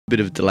bit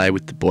of a delay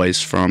with the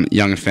boys from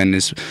Young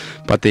Offenders,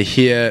 but they're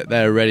here,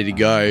 they're ready to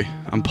go.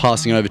 I'm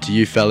passing over to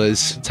you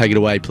fellas. Take it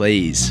away,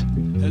 please.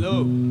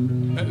 Hello.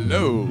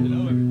 Hello.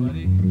 Hello,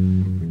 everybody.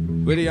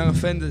 We're the Young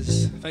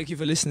Offenders. Thank you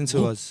for listening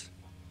to us.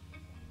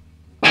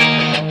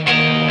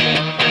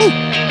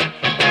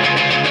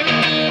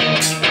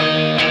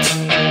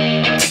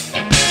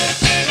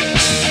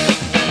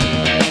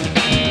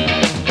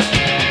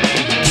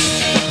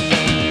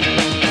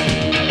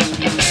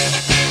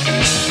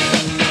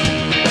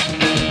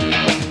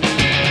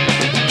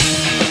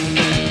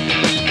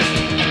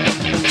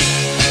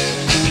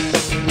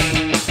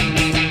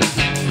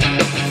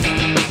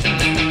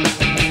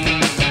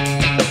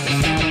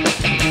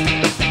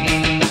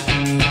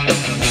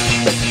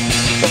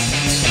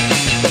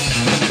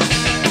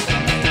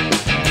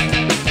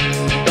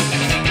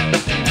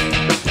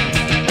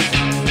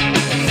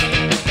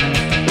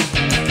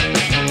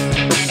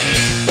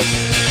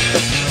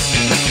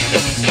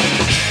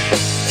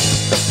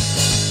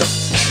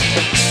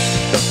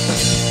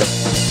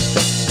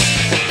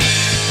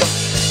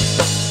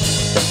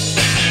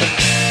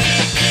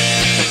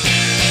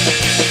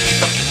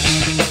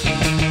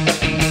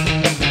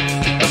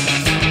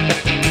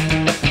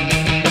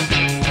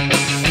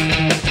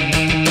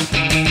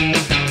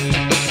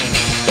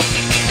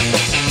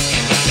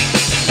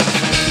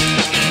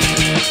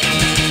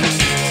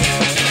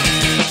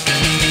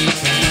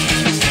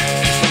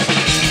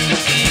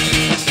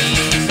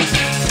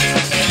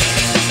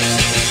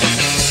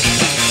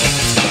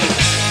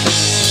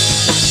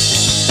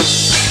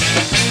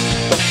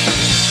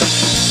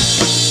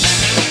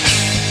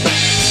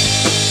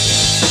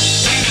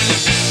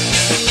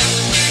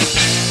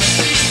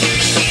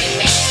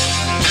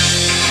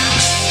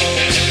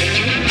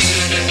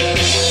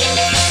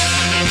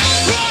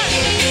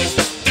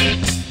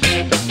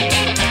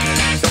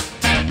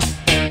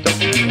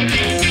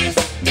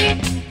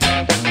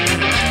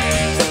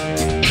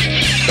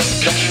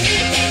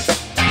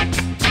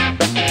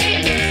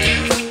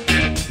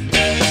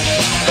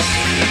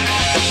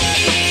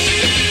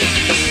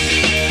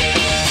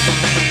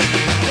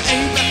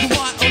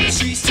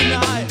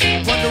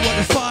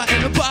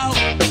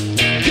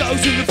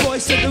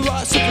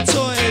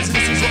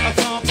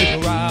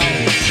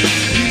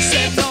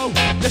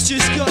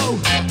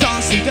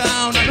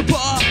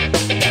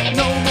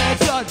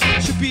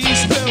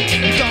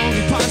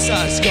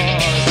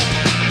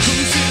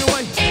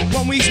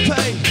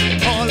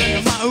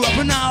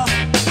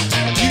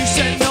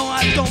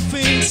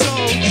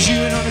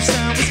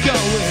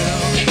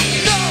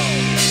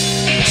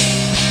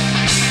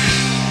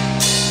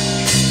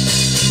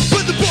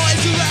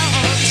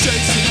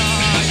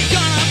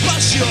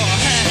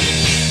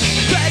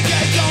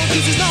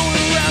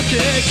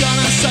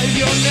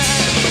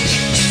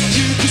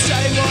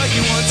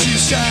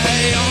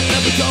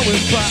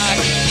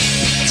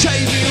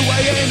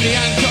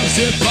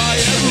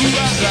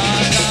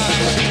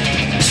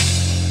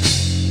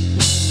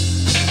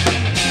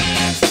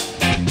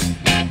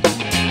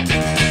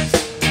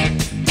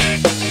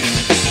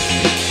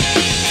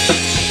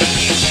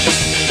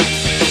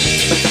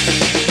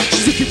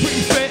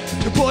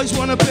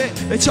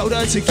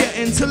 To get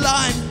into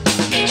line.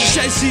 She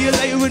said see you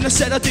later and I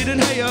said I didn't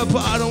hate her,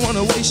 but I don't want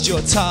to waste your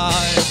time.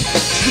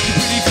 She's looking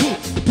pretty cool,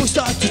 the boys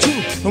start to do,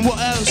 and what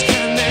else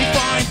can they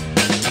find?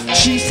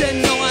 She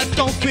said no, I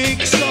don't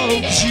think so,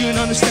 cause you don't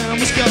understand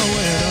what's going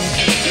on.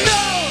 No!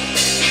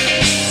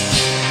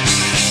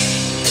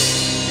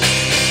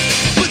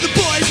 But the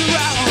boys are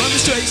out on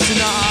the streets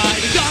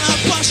tonight, they're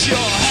gonna bust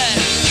your head.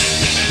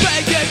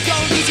 Better get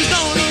going cause there's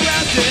no one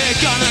around here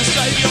gonna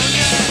save your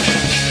neck.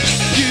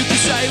 You can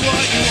say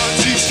what you want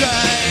to say,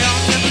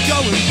 I'm never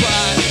going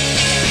back.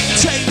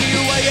 Take me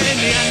away in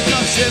the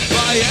handcuffs if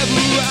I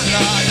ever act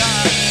like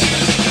that.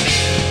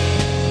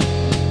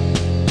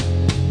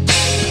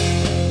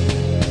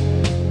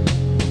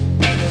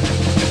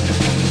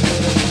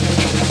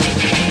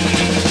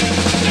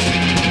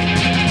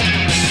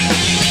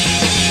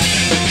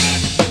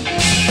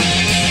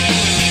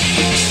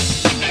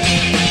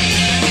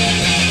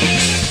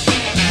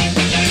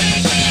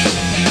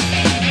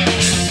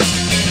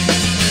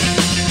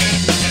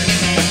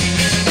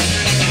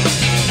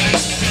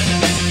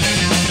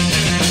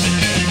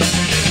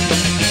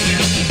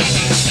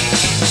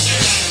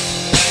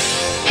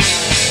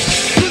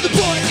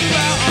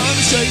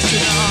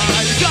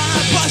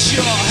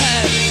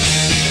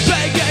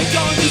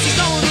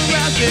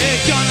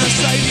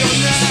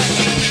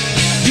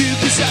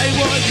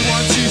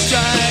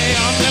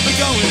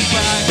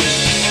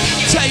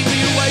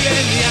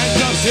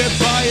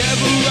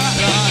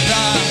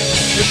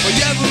 If I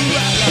ever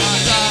act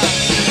like that,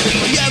 if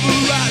I ever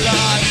act like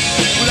that,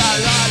 if I ever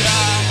act like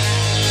that.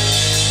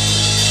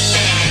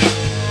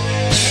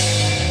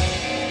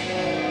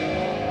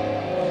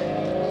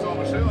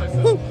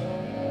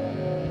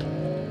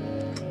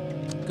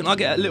 Can I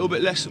get a little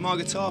bit less of my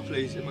guitar,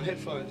 please, in my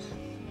headphones?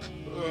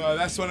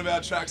 That's one of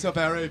our tracks off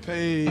our EP.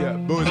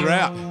 Boys are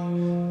out.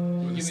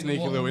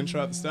 Sneaky little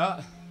intro at the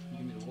start.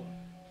 Give me the water.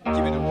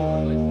 Give me the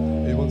water, please.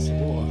 Who wants the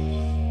water?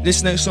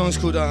 This next song's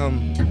called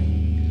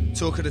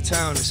talk of the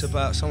town. It's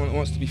about someone that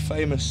wants to be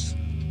famous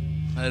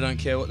and they don't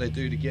care what they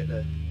do to get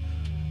there.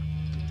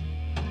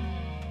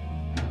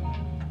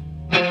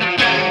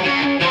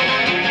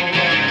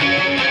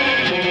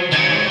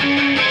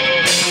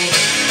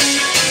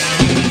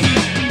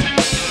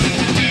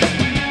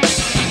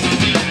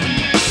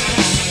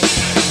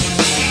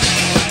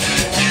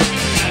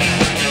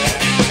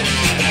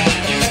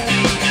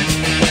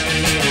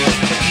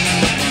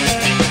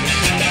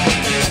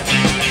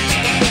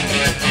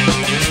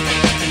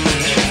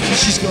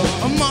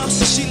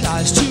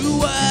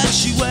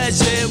 She wears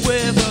it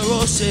with her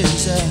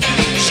horse's hair.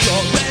 She's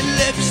got red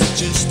lips that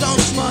just don't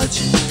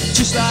smudge,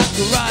 just like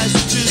her eyes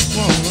that just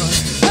won't run.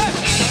 Hey!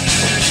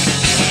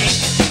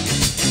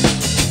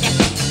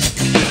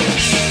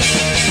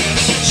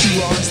 She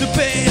wants to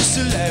be a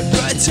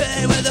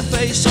celebrity with a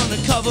face on the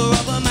cover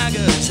of a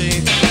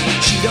magazine.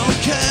 She don't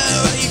care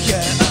how you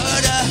get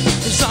her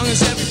as long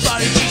as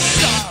everybody just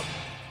stop.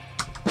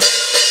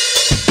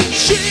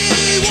 She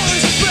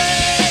wants to be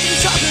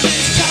top of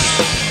this town.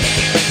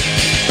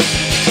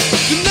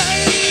 The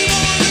name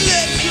on the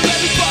lips of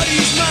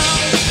everybody's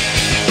mouth.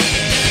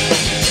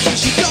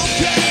 She don't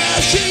care how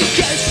she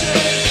gets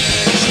it.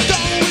 She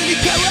don't really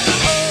care at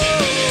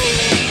all.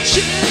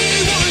 She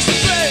wants to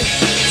be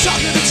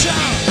top of the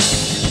town.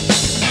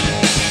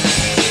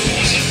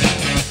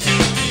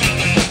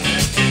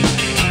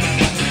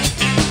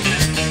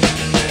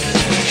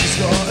 She's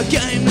got a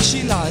game that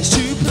she likes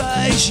to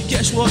play. She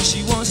gets what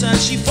she wants and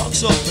she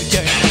fucks up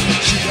again.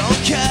 She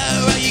don't care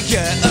how you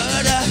get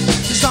her there,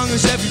 as long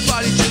as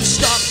everybody just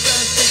stops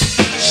and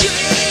thinks. She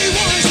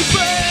wants to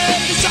be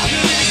the top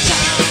of this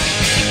town.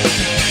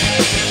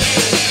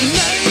 The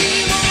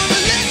name on the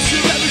lips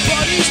of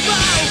everybody's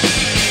mouth.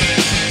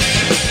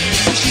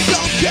 She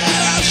don't care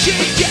how she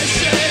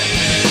gets it.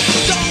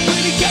 She don't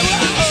really care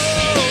at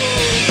all.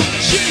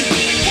 She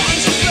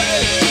wants to be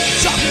the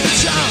top of the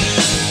town.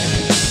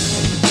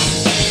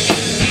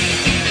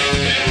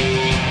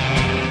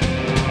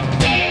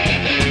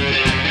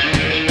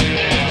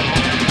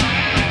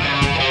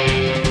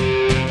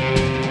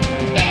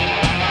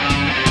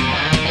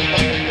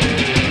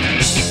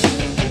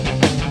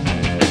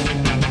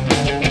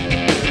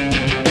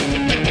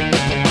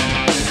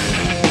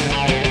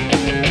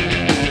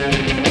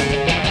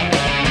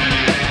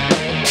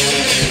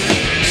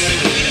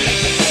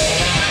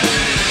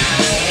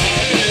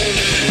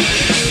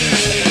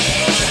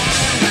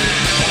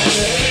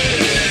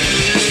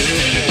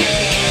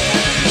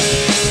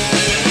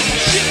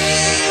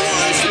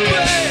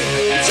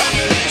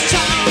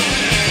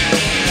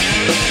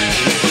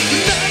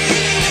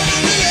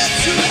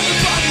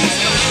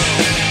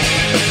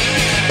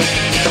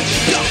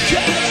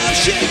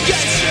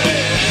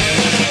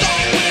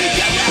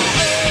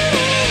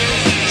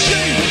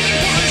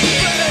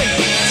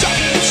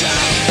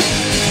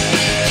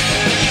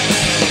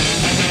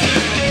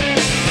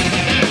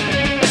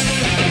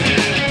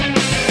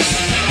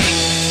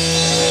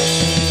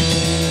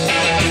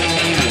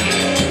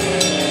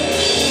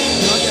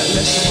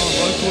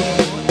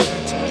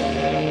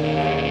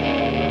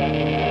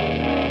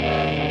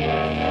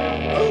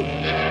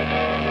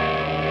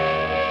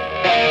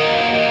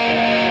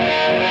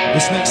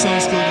 This next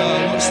song's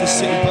called Watch the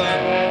City Burn.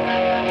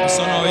 It's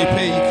on our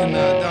EP, you can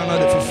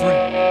download it for free.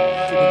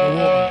 Give me the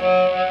water.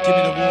 Give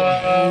me the water.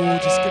 Oh,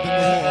 just give me the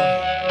water.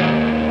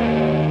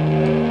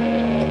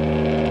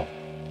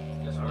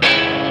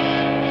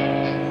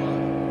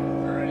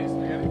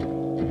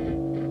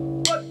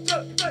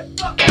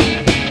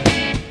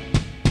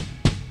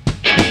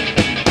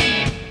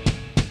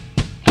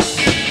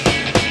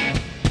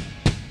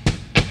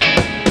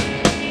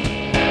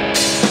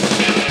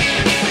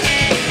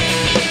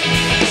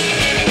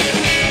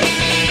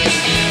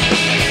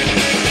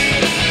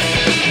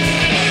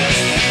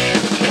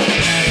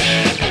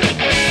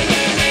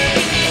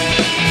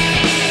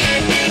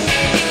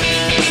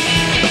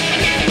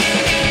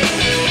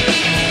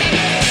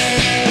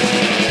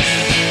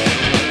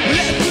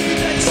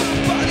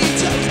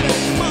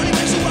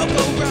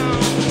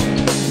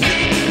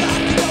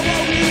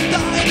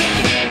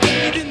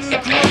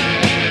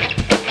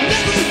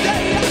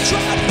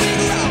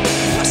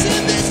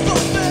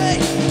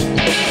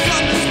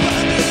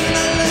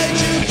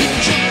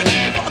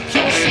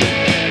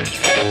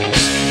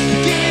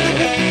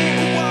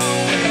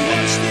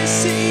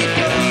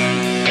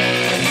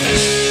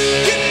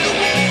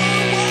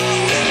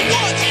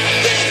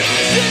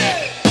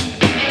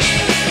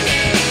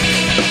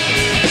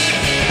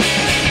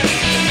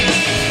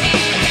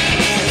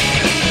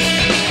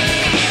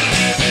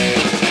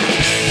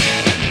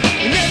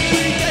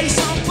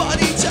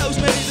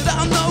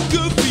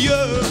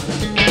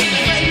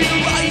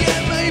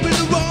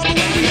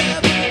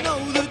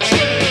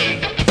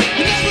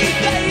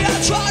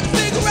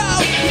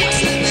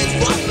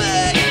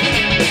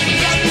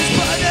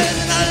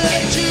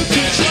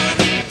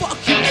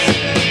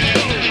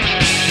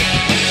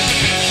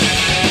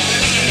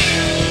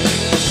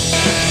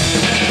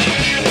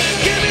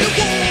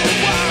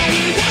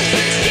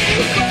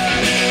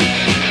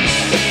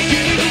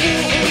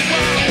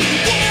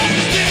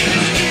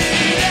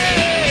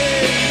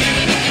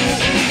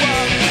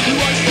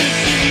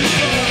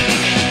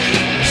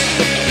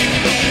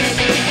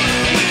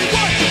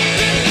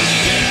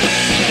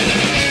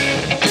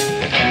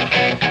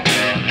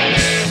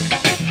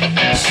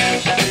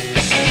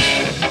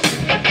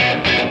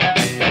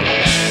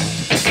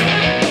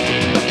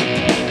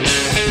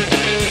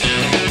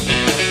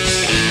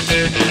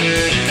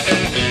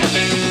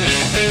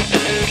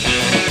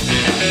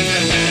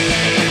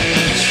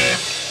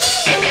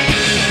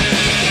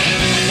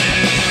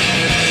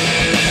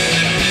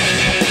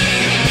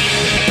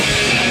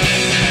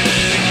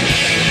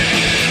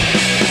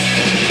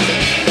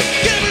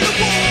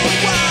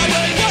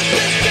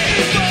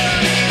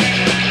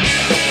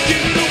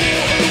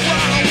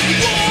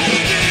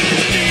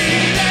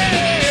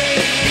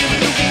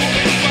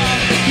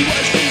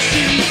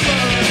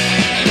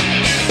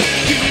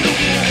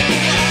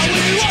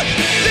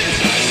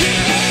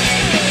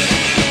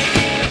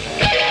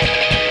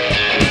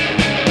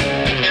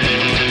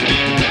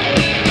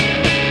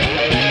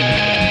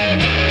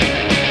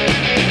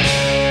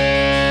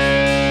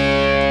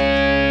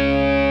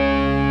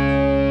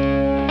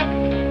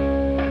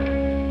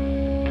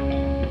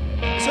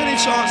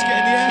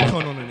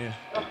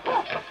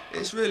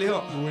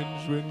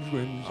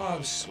 whinge. Oh,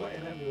 I'm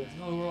sweating everywhere.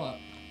 Oh, all right.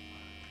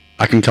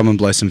 I can come and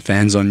blow some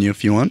fans on you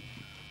if you want.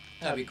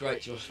 That'd be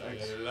great, Josh.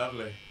 Thanks. Yeah,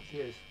 lovely.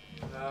 Cheers.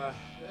 A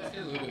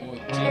little bit more.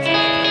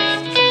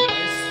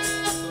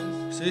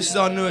 So this is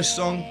our newest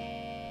song.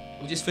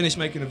 We just finished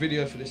making a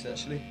video for this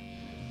actually.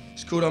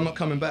 It's called I'm Not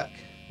Coming Back.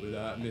 With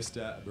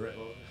Mr. Brett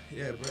Walker.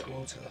 Yeah, Brett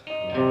Walter.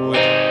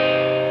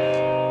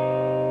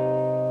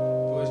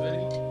 Boys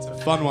ready? It's a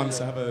fun one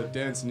to have a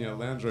dance in your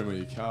lounge room or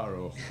your car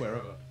or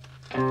wherever.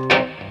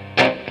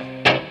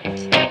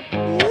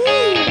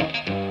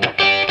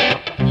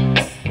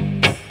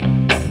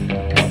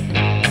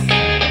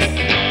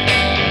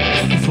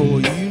 Before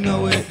you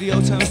know it, the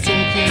old town's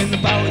talking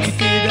about what you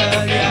did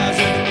early hours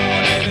in the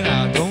morning. And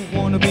I don't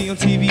wanna be on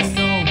TV,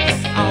 no.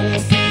 I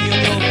won't be on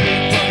your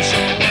big brother show.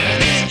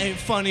 And it ain't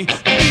funny,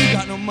 you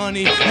got no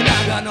money and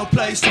I got no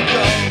place to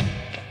go.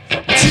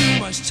 Too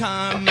much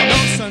time, no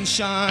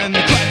sunshine, the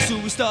cracks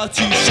will start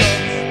to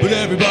show. But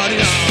everybody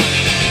knows.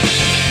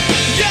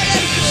 Yeah,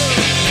 let's go.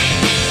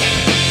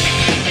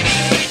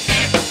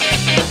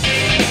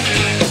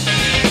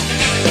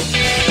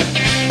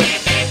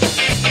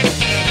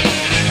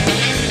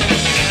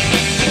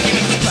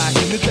 Back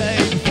in the day,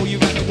 before you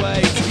ran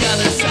away to the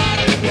other side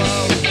of the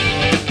world.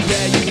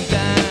 Yeah, you were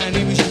down,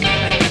 he was your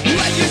man. You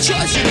had your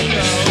choice, you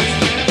know.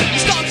 You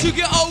start to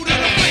get older,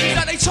 the things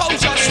that they told you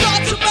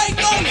start to make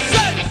no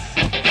sense.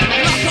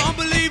 And I can't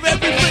believe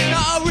everything that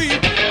I read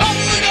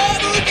over and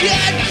over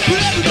again.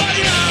 But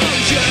everybody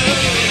knows you.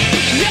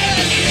 Yeah,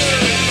 you.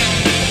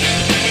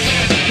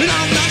 And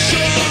I'm not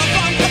sure if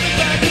I'm coming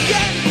back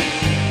again.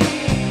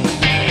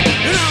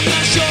 And I'm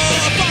not sure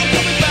if I'm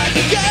coming back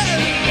again.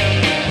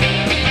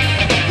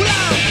 Well,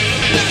 I'm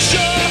not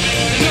sure.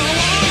 No,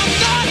 I'm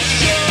not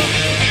sure.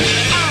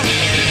 I'm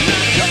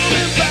not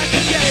coming back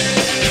again.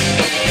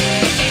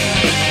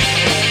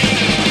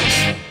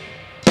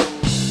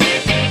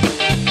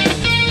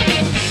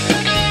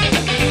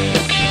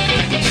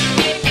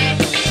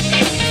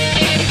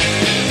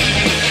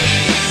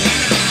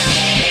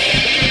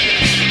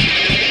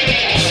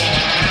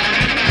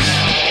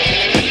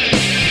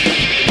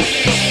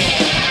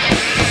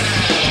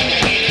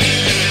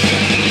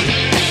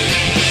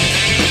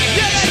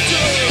 Yeah, they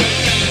do.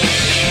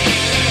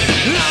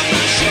 And I'm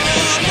not sure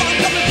if I'm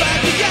coming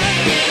back again.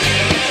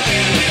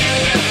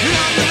 And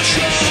I'm not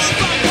sure if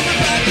I'm coming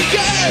back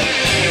again.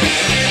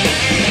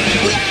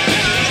 Well,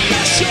 I'm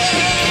not sure.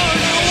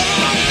 No,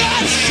 I'm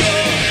not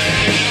sure.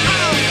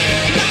 I'm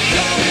not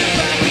coming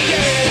back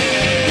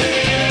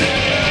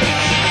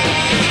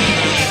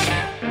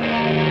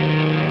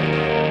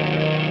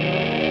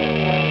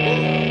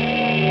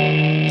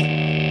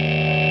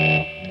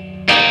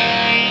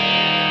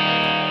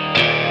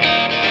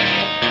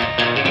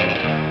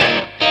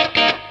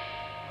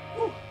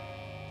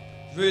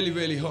Really,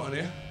 really hot in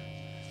here.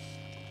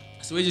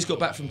 So we just got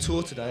back from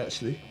tour today,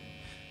 actually.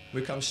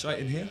 We come straight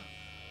in here.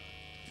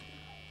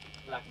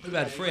 We've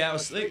had 3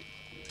 hours sleep.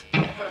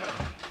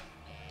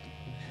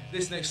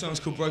 This next song's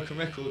called Broken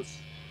Records.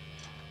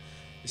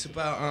 It's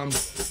about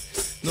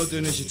not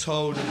doing as you're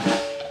told and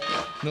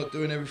not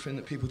doing everything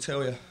that people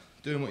tell you,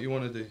 doing what you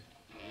want to do.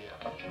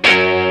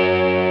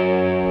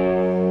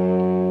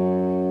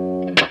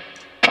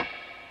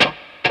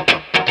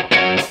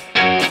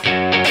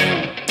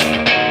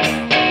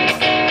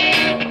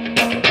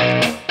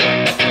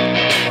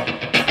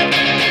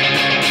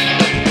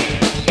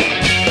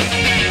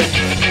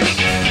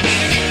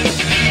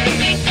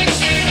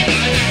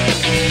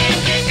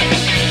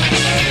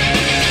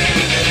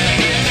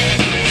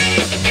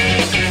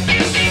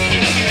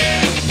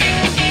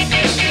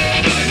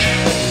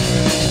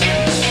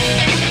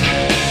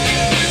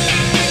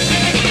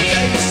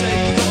 They say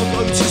you gotta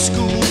go to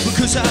school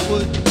because that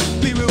would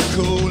be real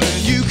cool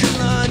and you can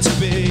learn to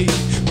be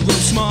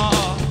real smart.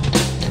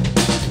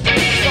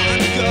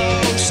 Find a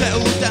girl,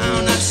 settle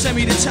down, that's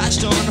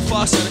semi-detached on the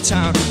far side of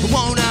town. But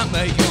won't that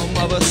make your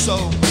mother so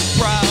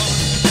proud?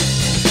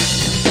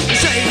 They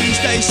say these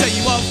days set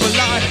you up for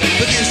life,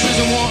 but this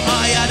isn't what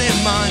I had in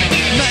mind.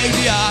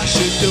 Maybe I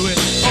should do it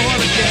all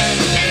again.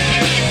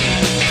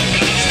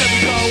 Let me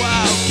go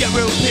out, get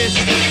real pissed,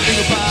 think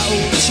about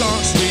all the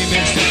chances we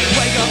missed.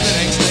 Wake up the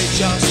next day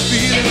just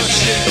feeling like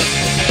shit.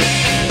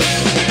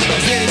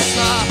 This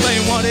life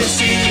ain't what it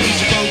seems,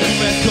 a broken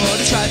record,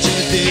 a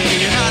tragedy,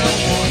 and I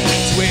don't want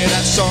to hear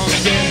that song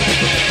again.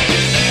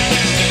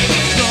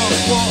 It's not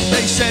what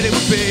they said it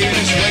would be, and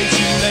it's way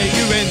too late,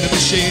 you're in the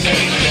machine and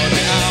you got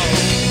it out.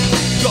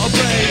 Gotta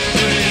break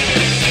free,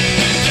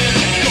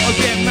 gotta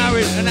get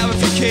married and have a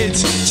few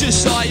kids,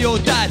 just like your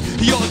dad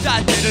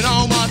did, and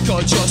oh my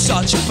god, you're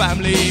such a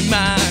family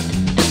man.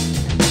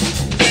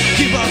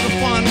 Give up the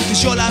fun,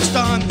 cause your life's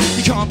done.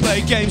 You can't play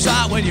games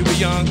like when you were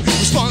young.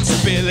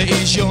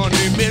 Responsibility's your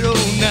new middle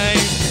name.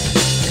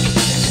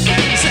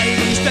 Say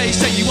these days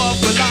set you up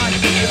for life,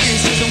 but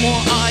this isn't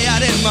what I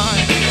had in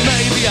mind.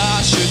 Maybe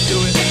I should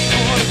do it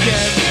all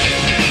again.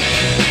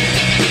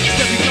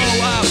 Let me go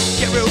out,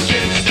 get real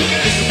pissed,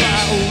 think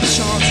about all the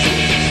chances.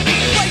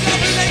 Wake up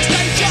the next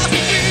day just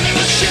feeling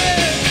like shit.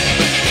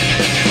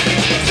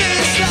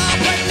 This life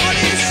ain't what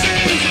it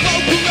seems.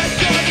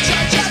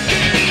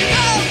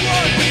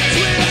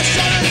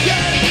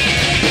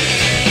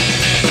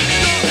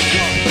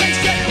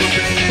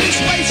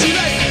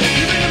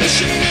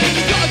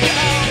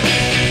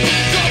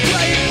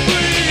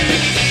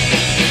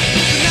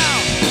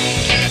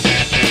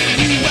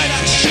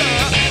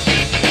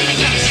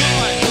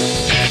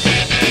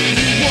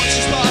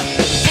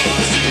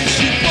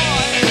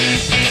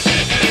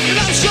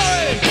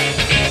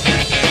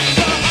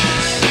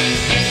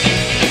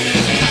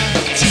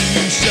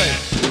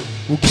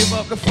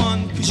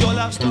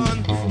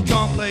 You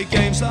can't play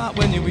games like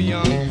when you were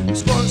young.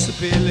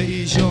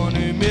 Responsibility's your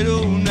new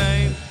middle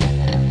name.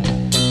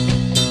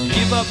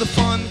 Give up the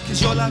fun,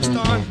 cause your life's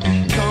done.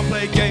 You can't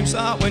play games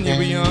like when you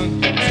were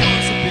young.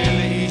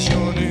 Responsibility's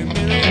your new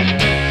middle name.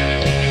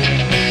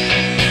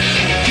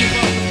 Give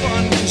up the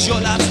fun, cause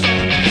your life's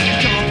done. You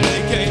can't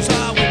play games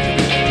like when you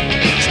were young.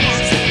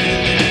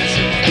 Responsibility's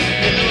your new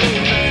middle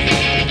name.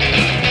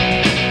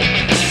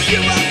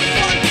 Give up the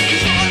fun,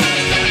 cause your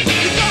life's done.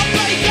 You can't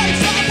play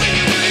games like when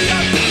you were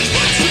young.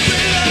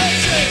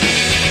 Responsibility.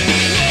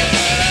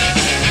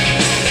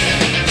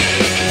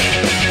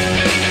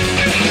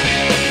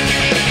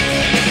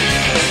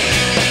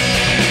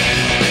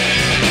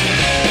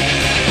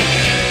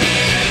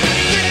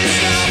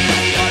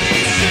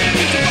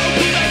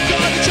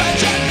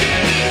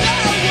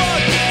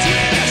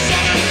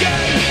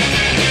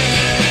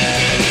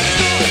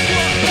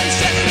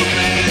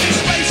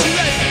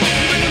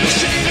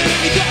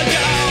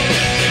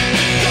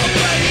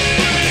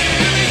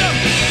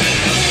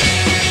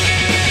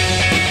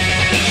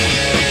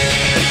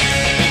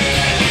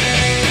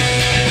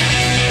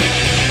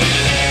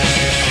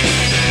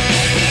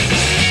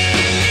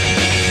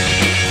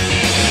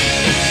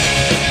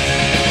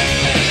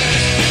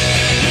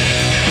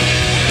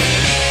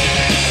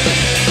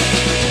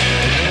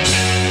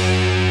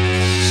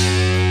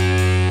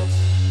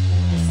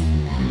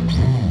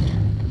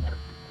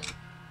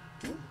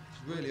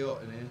 Really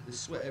hot in here. There's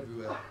sweat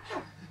everywhere.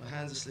 My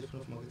hands are slipping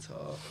off my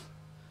guitar.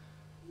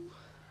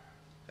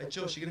 Hey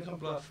Josh, you gonna come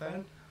blow a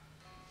fan?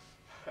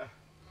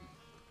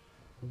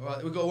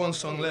 Alright, we've got one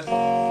song left.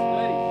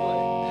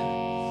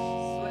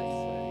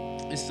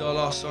 This is our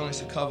last song,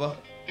 it's a cover.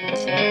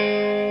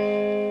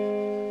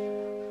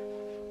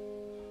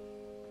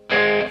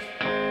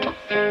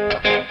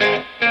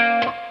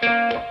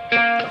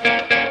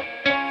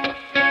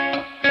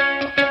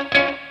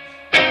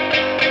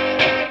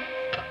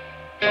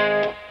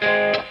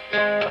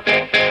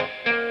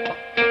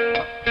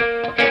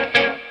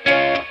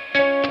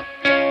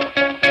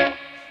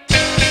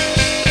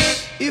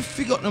 If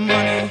you got the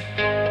money,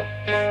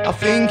 I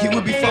think it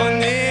would be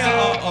funny,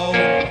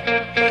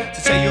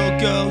 to tell your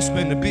girl,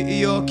 spend a bit of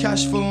your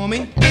cash for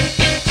me.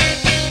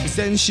 Cause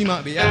then she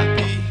might be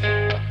happy,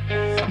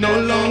 no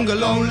longer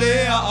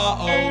lonely, Now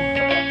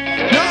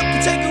I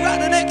can take her out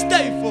the next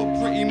day for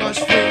pretty much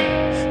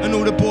free. And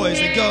all the boys,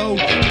 they go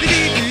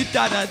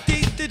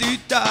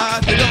dee-dee-doo-da-da-dee-dee-doo-da.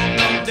 They don't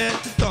know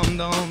that the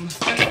dum-dum,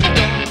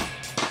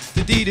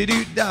 the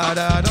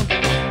dee-dee-doo-da-da-dum.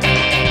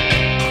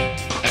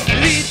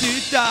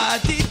 Dee-doo-da,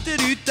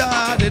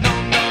 dee-doo-da, they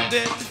don't know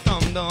that the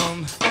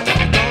dum-dum,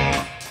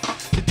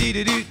 the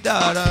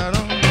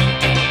dee-doo-da-da-dum.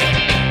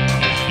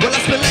 Well, I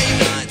spend late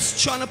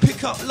nights trying to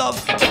pick up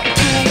love, doing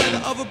where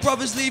the other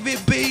brothers leave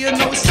it be, and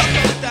know it's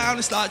sucking it down,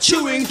 it's like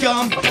chewing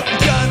gum. You're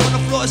going on the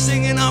floor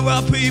singing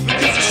R.I.P.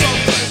 because the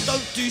songbirds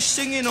don't do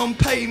singing on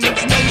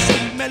pavements. No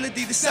sweet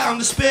melody, the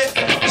sound of spit.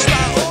 It's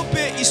like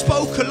orbit, you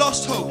spoke a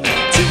lost hope.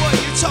 To what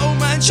you told,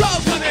 man,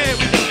 Charles on it.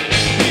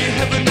 We're in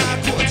heaven now,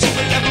 11:15,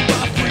 but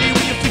I'm free.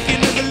 When you're thinking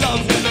of the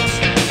love we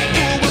lost,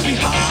 or we'll be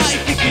high,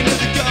 thinking of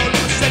the girl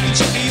lost. Every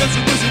check the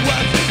answer wasn't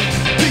worth it.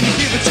 Do you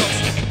give a toss?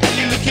 Are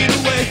you looking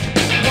away?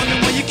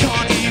 Wondering why you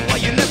can't eat, why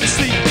you never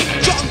sleep.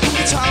 Drunk all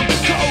the time,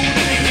 cold in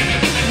the heat.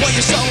 What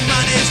your soul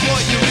man is,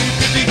 what you reap.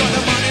 If you got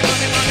the money,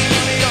 money, money,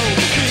 money, oh,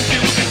 think it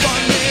would be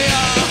funny,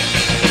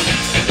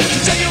 to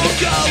tell your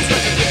girls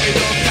that you get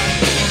your cash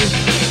for me.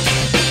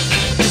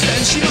 Cause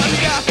then she might be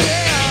happy,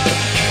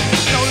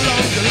 no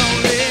longer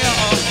lonely,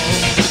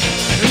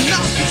 and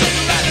now I can take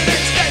her out the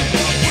next day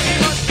for pretty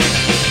much.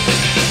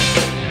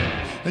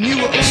 And you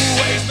were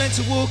always meant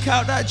to walk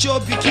out that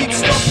job, you keep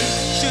stopping.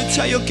 Should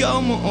tell your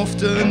girl more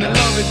often, I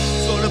love it.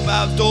 It's all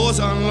about doors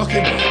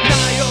unlocking.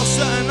 Now you're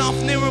certain off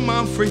near a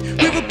month free.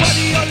 With a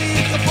buddy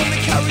Ollie up on the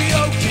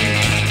karaoke.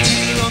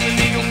 Dealing on the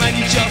needle, man,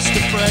 you're just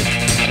a friend.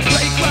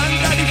 Play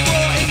granddaddy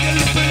for in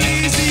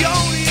Gallipoli. The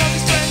only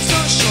other friends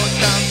not shot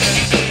down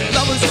there.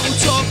 Lovers all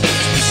talk,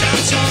 speech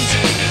and tongues.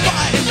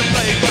 Fight in the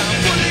playground,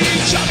 bully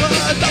each other.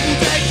 Double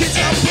dead kids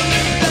out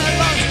pulling their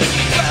lungs.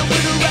 Red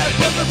with a red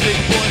brother, big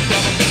boy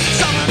brother.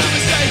 Some of them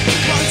say,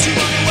 run to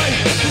run away.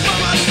 But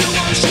mama still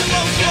wants you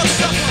on for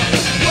supper.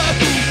 Work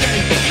all day,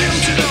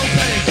 little to no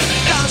pay.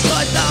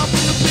 Downside down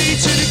from the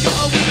beach to the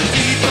gutter with the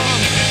D-Dom.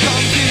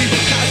 Come deep,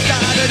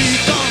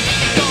 da-da-da-dee-dom.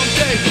 Come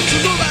day, so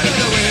move out of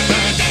the way,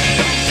 man.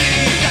 Come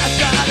deep,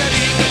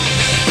 da-da-da-dee-dom.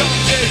 Come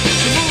day,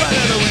 so move out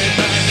of the way,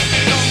 man.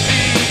 Come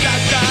deep,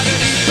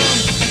 da-da-da-dee-dom.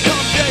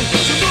 Come day,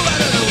 so move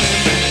out of the way,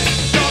 man.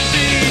 Come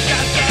deep,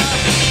 da-da.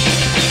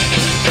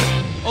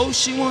 Oh,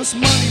 she wants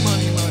money,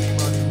 money, money,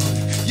 money,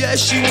 money. Yeah,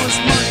 she wants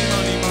money,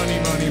 money, money,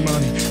 money,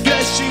 money.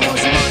 Yeah, she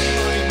wants money,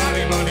 money,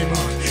 money, money,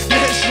 money.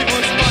 Yeah, she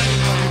wants money,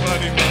 money,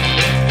 money, money.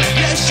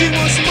 Yeah, she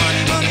wants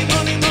money, money,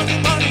 money, money,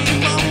 money,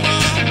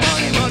 mama,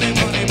 money, money,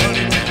 money,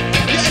 money.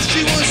 Yeah,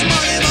 she wants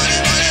money, money,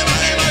 money,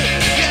 money, money.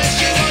 Yeah,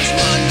 she wants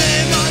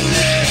money, money.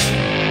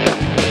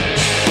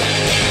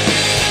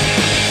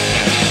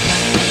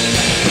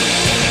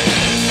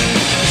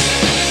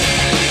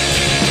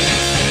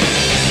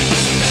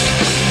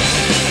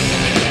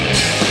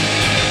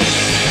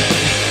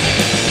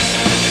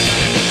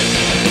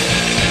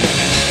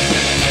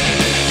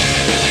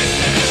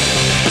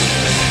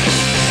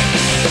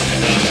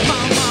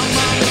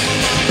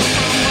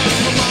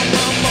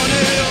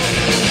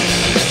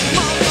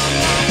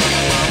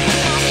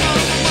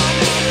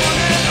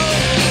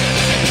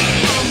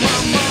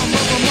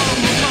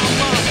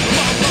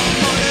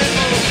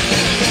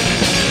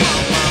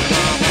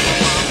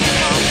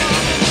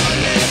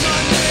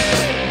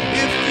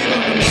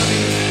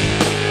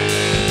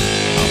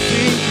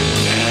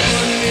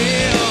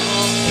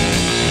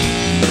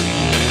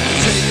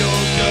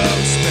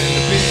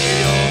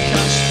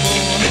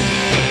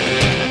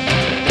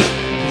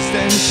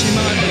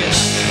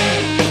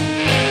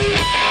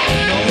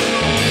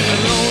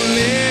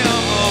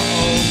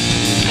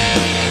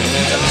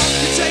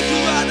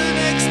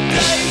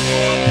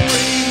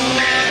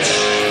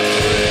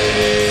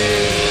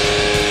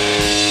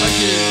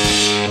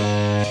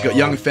 Got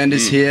Young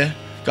Offenders here.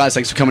 Guys,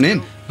 thanks for coming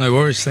in. No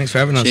worries. Thanks for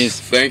having us. Cheers.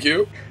 Thank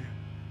you.